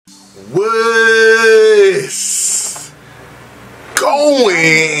What's going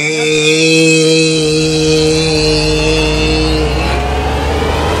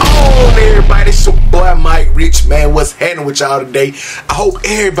on, everybody? It's your boy Mike Rich, man. What's happening with y'all today? I hope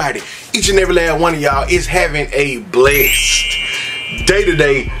everybody, each and every last one of y'all, is having a blessed day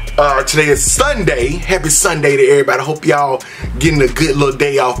today. Today is Sunday. Happy Sunday to everybody. I hope y'all getting a good little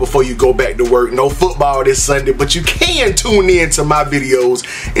day off before you go back to work. No football this Sunday, but you can tune in to my videos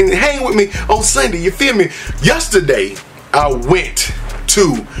and hang with me on Sunday. You feel me? Yesterday, I went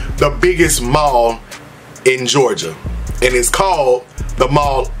to the biggest mall in Georgia, and it's called the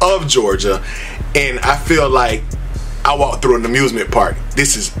Mall of Georgia, and I feel like I walked through an amusement park.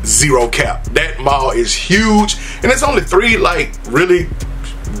 This is zero cap. That mall is huge, and there's only 3 like really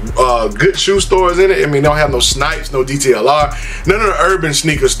good shoe stores in it. I mean, they don't have no Snipes, no DTLR, none of the urban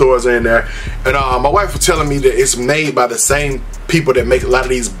sneaker stores are in there. And my wife was telling me that it's made by the same people that make a lot of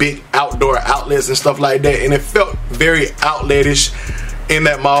these big outdoor outlets and stuff like that, and it felt very outletish in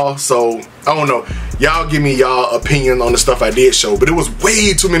that mall. So I don't know, y'all give me y'all opinion on the stuff I did show, but it was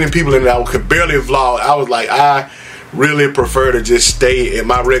way too many people in there. I could barely vlog. I was like, I really prefer to just stay at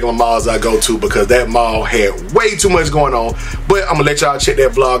my regular malls I go to, because that mall had way too much going on. But I'm gonna let y'all check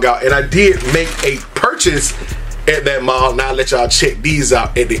that vlog out, and I did make a purchase at that mall. Now I'll let y'all check these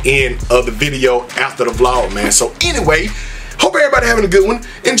out at the end of the video after the vlog, man. So anyway, hope everybody having a good one.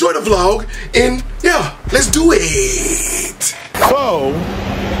 Enjoy the vlog, and yeah, let's do it. So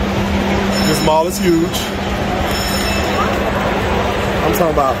this mall is huge. I'm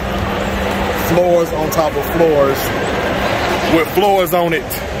talking about floors on top of floors with floors on it.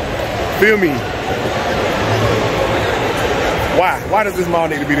 Feel me? Why does this mall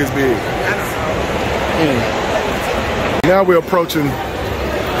need to be this big? Now we're approaching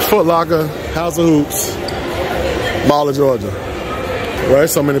Foot Locker, House of Hoops, Mall of Georgia. Well,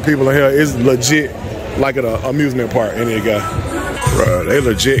 there's so many people in here. It's legit like at an amusement park in there, guy. Bro, they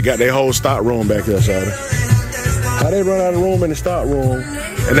legit got their whole stock room back here, shawty. How they run out of room in the stock room,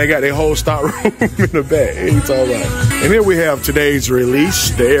 and they got their whole stock room in the back. What you talking about? And here we have today's release,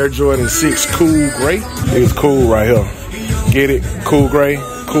 the Air Jordan 6 Cool Gray. It's cool right here. Get it? Cool Gray.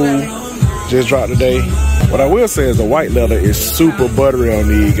 Cool. Just dropped today. What I will say is the white leather is super buttery on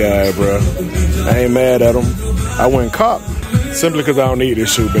these guys, bro. I ain't mad at them. I went cop simply because I don't need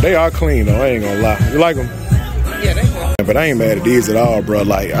this shoe, but they are clean though. I ain't gonna lie. You like them? Yeah, they are. But I ain't mad at these at all, bro.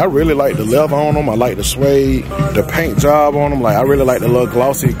 Like, I really like the leather on them. I like the suede, the paint job on them. Like, I really like the little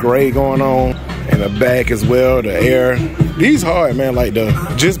glossy gray going on, and the back as well, the air. These hard, man. Like,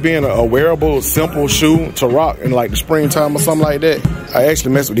 just being a wearable, simple shoe to rock in like the springtime or something like that. I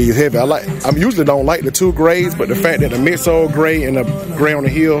actually mess with these heavy. I usually don't like the 2 grays, but the fact that the midsole gray and the gray on the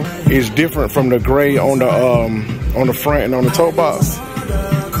heel is different from the gray on the front and on the toe box.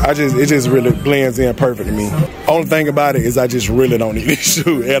 It just really blends in perfect to me. Only thing about it is I just really don't need this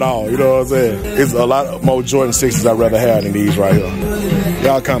shoe at all. You know what I'm saying? It's a lot more Jordan 6s I'd rather have than these right here.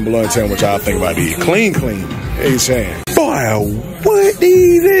 Y'all comment below and tell me what y'all think about these. Clean. Hey, saying, boy, what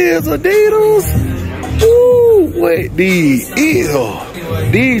these is, Adidas? Ooh, what these is?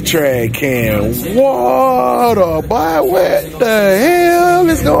 These track can water, boy. What the hell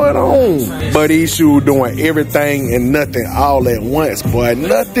is going on? But these shoes doing everything and nothing all at once, boy.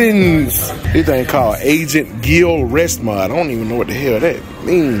 Nothing's. This thing called Agent Gil Rest Mod. I don't even know what the hell that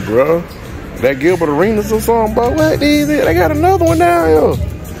means, bro. That Gilbert Arenas or something, boy. What these is? They got another one down here,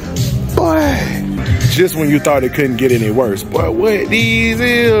 boy. Just when you thought it couldn't get any worse, boy. What these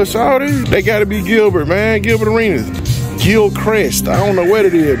is, shawty? They gotta be Gilbert, man. Gilbert Arenas. Gilcrest, I don't know what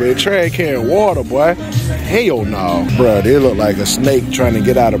it is, but it track can water, boy. Hell no. Bruh, they look like a snake trying to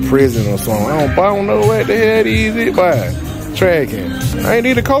get out of prison or something. I don't know what the hell these is, boy. Track can. I ain't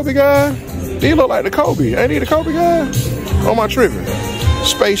need a Kobe guy. These look like the Kobe. I ain't need a Kobe guy. On my tripping.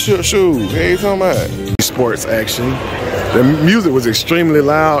 Spaceship shoes. Hey, you talking about? Sports action. The music was extremely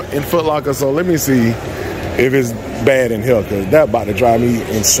loud in Foot Locker, so let me see if it's bad in here, because that about to drive me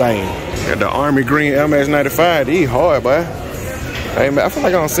insane. Got the Army Green Air Max 95. These hard, boy. I feel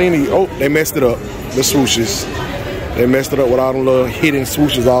like I don't see any. Oh, they messed it up. The swooshes. They messed it up with all them little hidden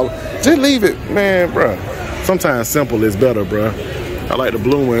swooshes. Just leave it, man, bro. Sometimes simple is better, bro. I like the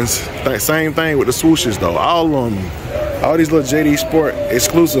blue ones. Same thing with the swooshes, though. All of them. All these little JD Sport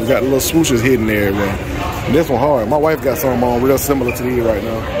exclusives got the little swooshes hidden there, man. And this one hard. My wife got some on real similar to these right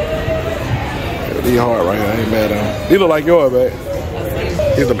now. Yeah, these hard right here. I ain't mad at them. These look like yours, man.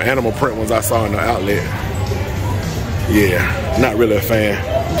 These are the animal print ones I saw in the outlet. Yeah, not really a fan.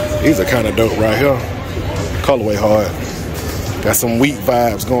 These are kind of dope right here. Colorway hard. Got some wheat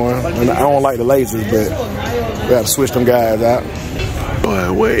vibes going. And I don't like the laces, but we have to switch them guys out.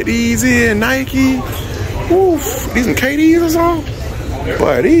 Boy, what these is, Nike? Oof, these some KDs or something?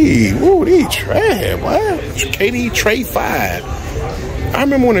 Boy, these trash, boy. KD Trey 5. I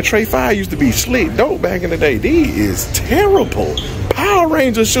remember when the Trey 5 used to be slick dope back in the day. These is terrible. Power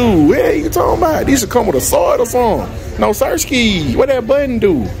Ranger shoe. What you talking about? These should come with a sword or something. No search key. What that button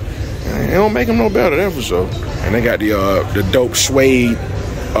do? It don't make them no better, that's for sure. And they got the dope suede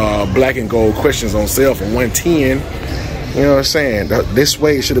black and gold questions on sale for $110. You know what I'm saying? This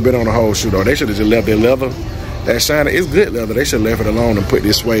suede should have been on the whole shoe though. They should have just left their leather. That shiny, it's good leather. They should have left it alone and put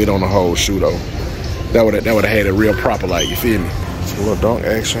this suede on the whole shoe though. That would have had it real proper, like, you feel me? It's a little dunk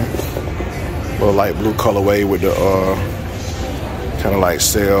action. A little light blue colorway with the kind of like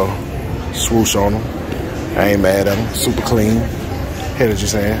sail swoosh on them. I ain't mad at them. Super clean. Hear what you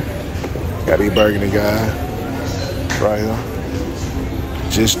saying? Got these burgundy guy right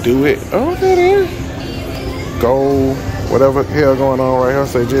here. Just do it. Oh, that is. Gold, whatever the hell going on right here.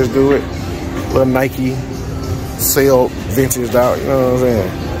 Say just do it. Little Nike sail vintaged out. You know what I'm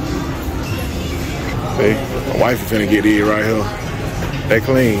saying? See, my wife is finna get these right here. They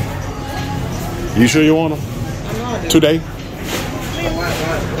clean. You sure you want them? Today?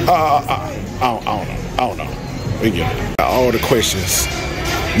 I don't know. We get it. All the questions.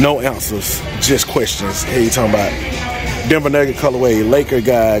 No answers. Just questions. Hey, you talking about Denver Nugget colorway, Laker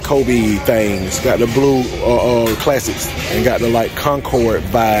guy, Kobe things. Got the blue classics and got the like Concord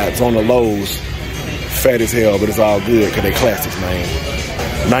vibes on the lows. Fat as hell, but it's all good because they classics, man.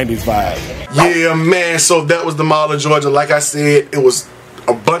 90s vibe. Yeah, man, so that was the Mall of Georgia. Like I said, it was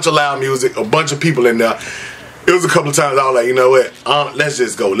a bunch of loud music, a bunch of people in there. It was a couple of times I was like, you know what, let's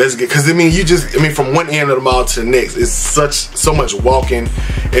just go. Let's get, because I mean, from one end of the mall to the next, it's so much walking,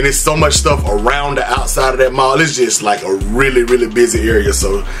 and it's so much stuff around the outside of that mall. It's just like a really, really busy area.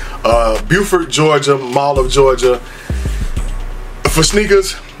 So, Buford, Georgia, Mall of Georgia. For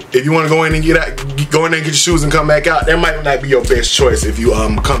sneakers, if you want to go in and go in there and get your shoes and come back out, that might not be your best choice if you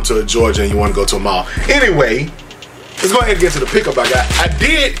come to Georgia and you want to go to a mall. Anyway, let's go ahead and get to the pickup I got. I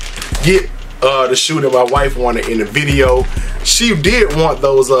did get the shoe that my wife wanted in the video. She did want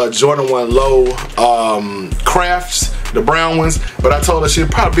those Jordan 1 Low Crafts, the brown ones, but I told her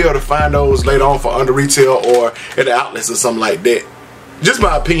she'd probably be able to find those later on for under retail or at the outlets or something like that. Just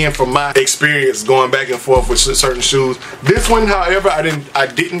my opinion from my experience going back and forth with certain shoes. This one, however, I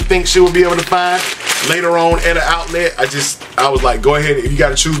didn't think she would be able to find later on at an outlet. I was like, go ahead, if you got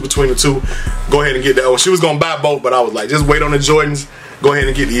to choose between the two, go ahead and get that one. She was gonna buy both, but I was like, just wait on the Jordans. Go ahead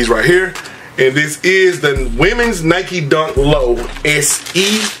and get these right here. And this is the women's Nike Dunk Low SE.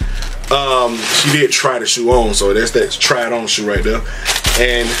 She did try the shoe on, so that's that try it on shoe right there.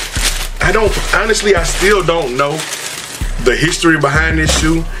 And I still don't know the history behind this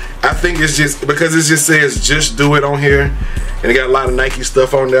shoe. I think it's just because it just says just do it on here, and it got a lot of Nike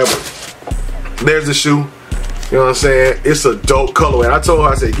stuff on there. But there's the shoe. You know what I'm saying? It's a dope colorway. And I told her,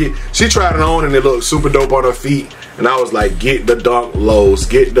 I said, she tried it on and it looked super dope on her feet. And I was like, get the Dunk Lows.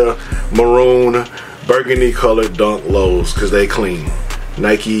 Get the maroon, burgundy colored Dunk Lows, because they clean.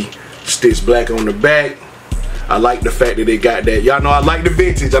 Nike stitched black on the back. I like the fact that they got that. Y'all know I like the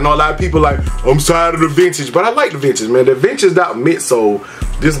vintage. I know a lot of people like, I'm tired of the vintage, but I like the vintage, man. The vintage out midsole,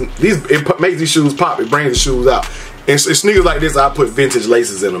 it makes these shoes pop. It brings the shoes out. And sneakers like this, I put vintage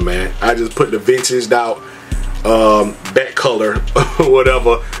laces in them, man. I just put the vintaged out back color or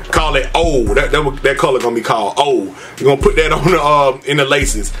whatever. Call it old. That color gonna be called old. You're gonna put that on the in the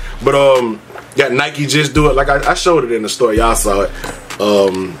laces. But got Nike Just Do It. Like I showed it in the store. Y'all saw it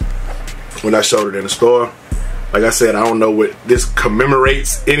when I showed it in the store. Like I said, I don't know what this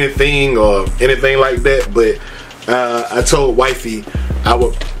commemorates anything or anything like that, but I told wifey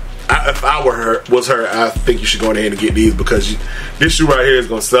if I was her, I think you should go ahead and get these, because this shoe right here is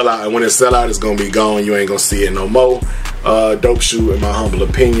gonna sell out, and when it sell out, it's gonna be gone. You ain't gonna see it no more. Dope shoe in my humble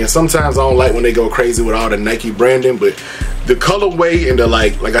opinion. Sometimes I don't like when they go crazy with all the Nike branding, but the colorway and the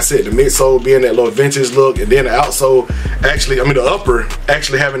like I said, the midsole being that little vintage look, and then the outsole the upper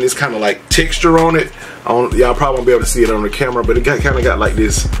actually having this kind of like texture on it. Y'all probably won't be able to see it on the camera, but it kind of got like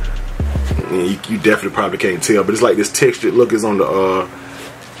this. You definitely probably can't tell, but it's like this textured look is on the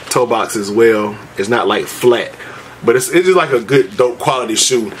toe box as well. It's not like flat, but it's just like a good dope quality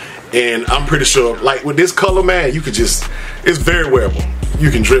shoe. And I'm pretty sure, like with this color, man, you could just, it's very wearable.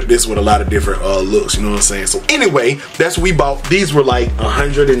 You can drip this with a lot of different looks, you know what I'm saying? So anyway, that's what we bought. These were like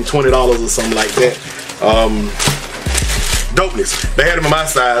 $120 or something like that. Dopeness. They had them in my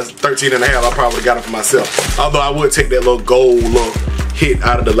size, 13 and a half. I probably got them for myself. Although I would take that little gold look hit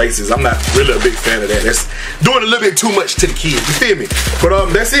out of the laces. I'm not really a big fan of that. That's doing a little bit too much to the kids. You feel me?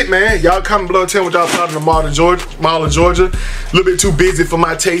 But that's it, man. Y'all comment below and tell me what y'all thought of the Mall of Georgia. A little bit too busy for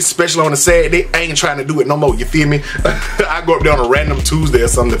my taste, especially on a Saturday. I ain't trying to do it no more. You feel me? I go up there on a random Tuesday or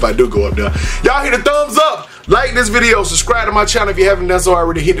something if I do go up there. Y'all hit the thumbs up. Like this video, subscribe to my channel if you haven't done so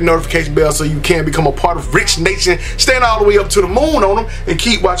already. Hit the notification bell so you can become a part of Rich Nation. Stand all the way up to the moon on them and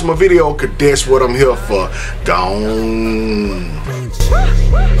keep watching my video, cause that's what I'm here for. Gone.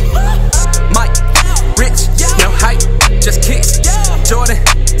 Mike, Rich, no hype, just kicks. Jordan,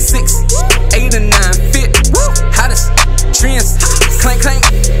 6.